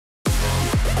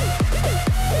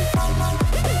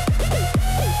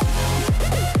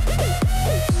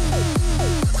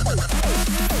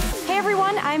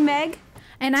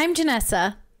And I'm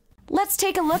Janessa. Let's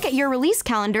take a look at your release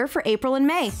calendar for April and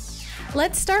May.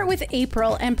 Let's start with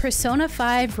April and Persona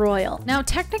 5 Royal. Now,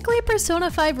 technically, Persona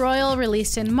 5 Royal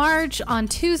released in March on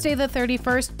Tuesday the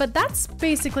 31st, but that's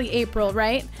basically April,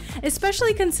 right?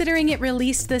 Especially considering it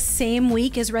released the same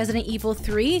week as Resident Evil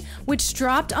 3, which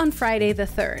dropped on Friday the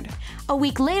 3rd. A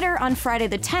week later, on Friday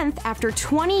the 10th, after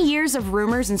 20 years of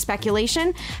rumors and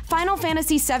speculation, Final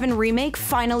Fantasy VII Remake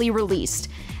finally released.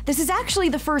 This is actually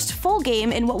the first full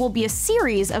game in what will be a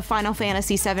series of Final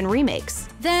Fantasy VII remakes.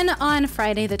 Then on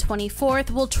Friday the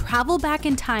 24th, we'll travel back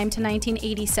in time to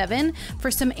 1987 for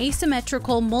some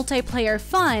asymmetrical multiplayer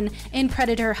fun in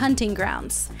Predator Hunting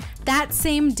Grounds. That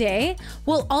same day,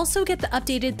 we'll also get the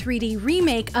updated 3D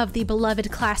remake of the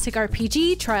beloved classic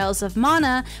RPG Trials of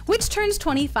Mana, which turns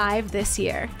 25 this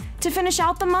year. To finish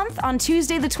out the month, on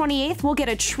Tuesday the 28th, we'll get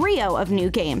a trio of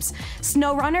new games: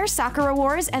 SnowRunner, Sakura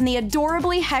Wars, and the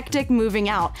adorably hectic Moving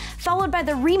Out, followed by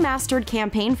the remastered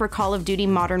campaign for Call of Duty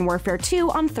Modern Warfare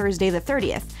 2 on Thursday the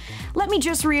 30th. Let me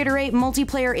just reiterate,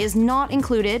 multiplayer is not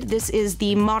included. This is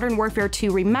the Modern Warfare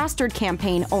 2 remastered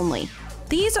campaign only.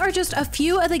 These are just a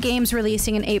few of the games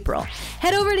releasing in April.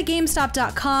 Head over to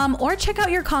GameStop.com or check out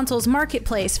your console's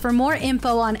marketplace for more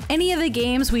info on any of the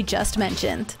games we just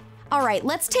mentioned. Alright,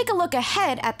 let's take a look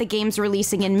ahead at the games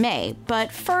releasing in May, but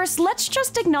first, let's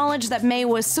just acknowledge that May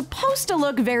was supposed to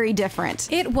look very different.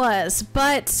 It was,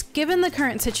 but given the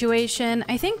current situation,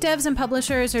 I think devs and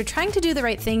publishers are trying to do the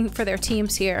right thing for their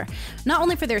teams here. Not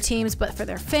only for their teams, but for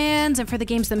their fans and for the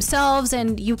games themselves,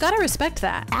 and you've got to respect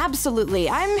that. Absolutely.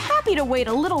 I'm happy to wait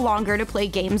a little longer to play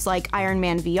games like Iron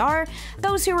Man VR,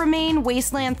 Those Who Remain,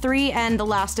 Wasteland 3, and The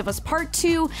Last of Us Part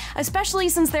 2, especially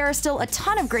since there are still a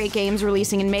ton of great games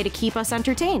releasing in May to keep us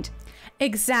entertained.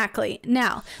 Exactly.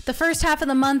 Now, the first half of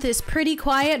the month is pretty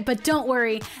quiet, but don't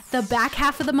worry, the back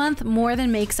half of the month more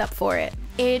than makes up for it.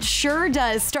 It sure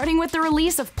does, starting with the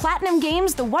release of Platinum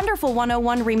Games' The Wonderful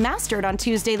 101 Remastered on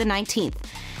Tuesday the 19th.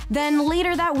 Then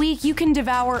later that week, you can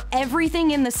devour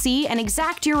everything in the sea and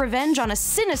exact your revenge on a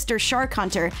sinister shark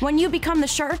hunter when you become the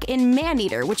shark in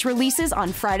Maneater, which releases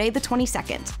on Friday the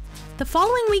 22nd. The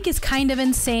following week is kind of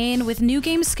insane, with new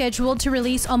games scheduled to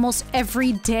release almost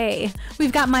every day.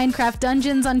 We've got Minecraft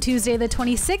Dungeons on Tuesday the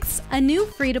 26th, a new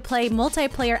free-to-play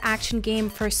multiplayer action game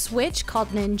for Switch called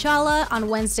Ninjala on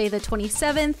Wednesday the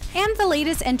 27th, and the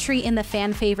latest entry in the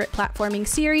fan-favorite platforming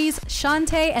series,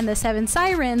 Shantae and the Seven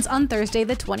Sirens, on Thursday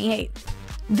the 28th.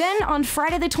 Then on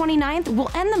Friday the 29th,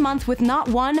 we'll end the month with not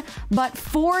one, but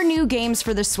 4 new games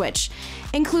for the Switch,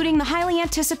 including the highly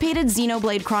anticipated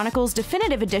Xenoblade Chronicles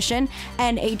Definitive Edition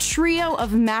and a trio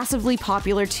of massively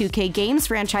popular 2K Games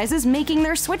franchises making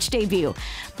their Switch debut: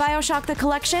 BioShock the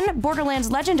Collection,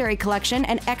 Borderlands Legendary Collection,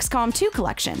 and XCOM 2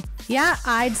 Collection. Yeah,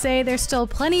 I'd say there's still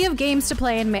plenty of games to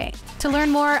play in May. To learn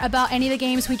more about any of the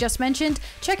games we just mentioned,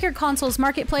 check your console's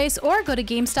marketplace or go to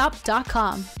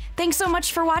GameStop.com. Thanks so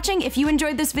much for watching. If you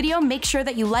enjoyed this video, make sure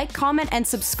that you like, comment, and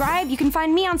subscribe. You can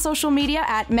find me on social media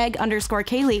at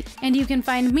Meg_Kaylee. And you can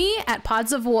find me at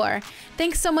Pods of War.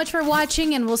 Thanks so much for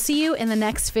watching, and we'll see you in the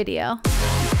next video.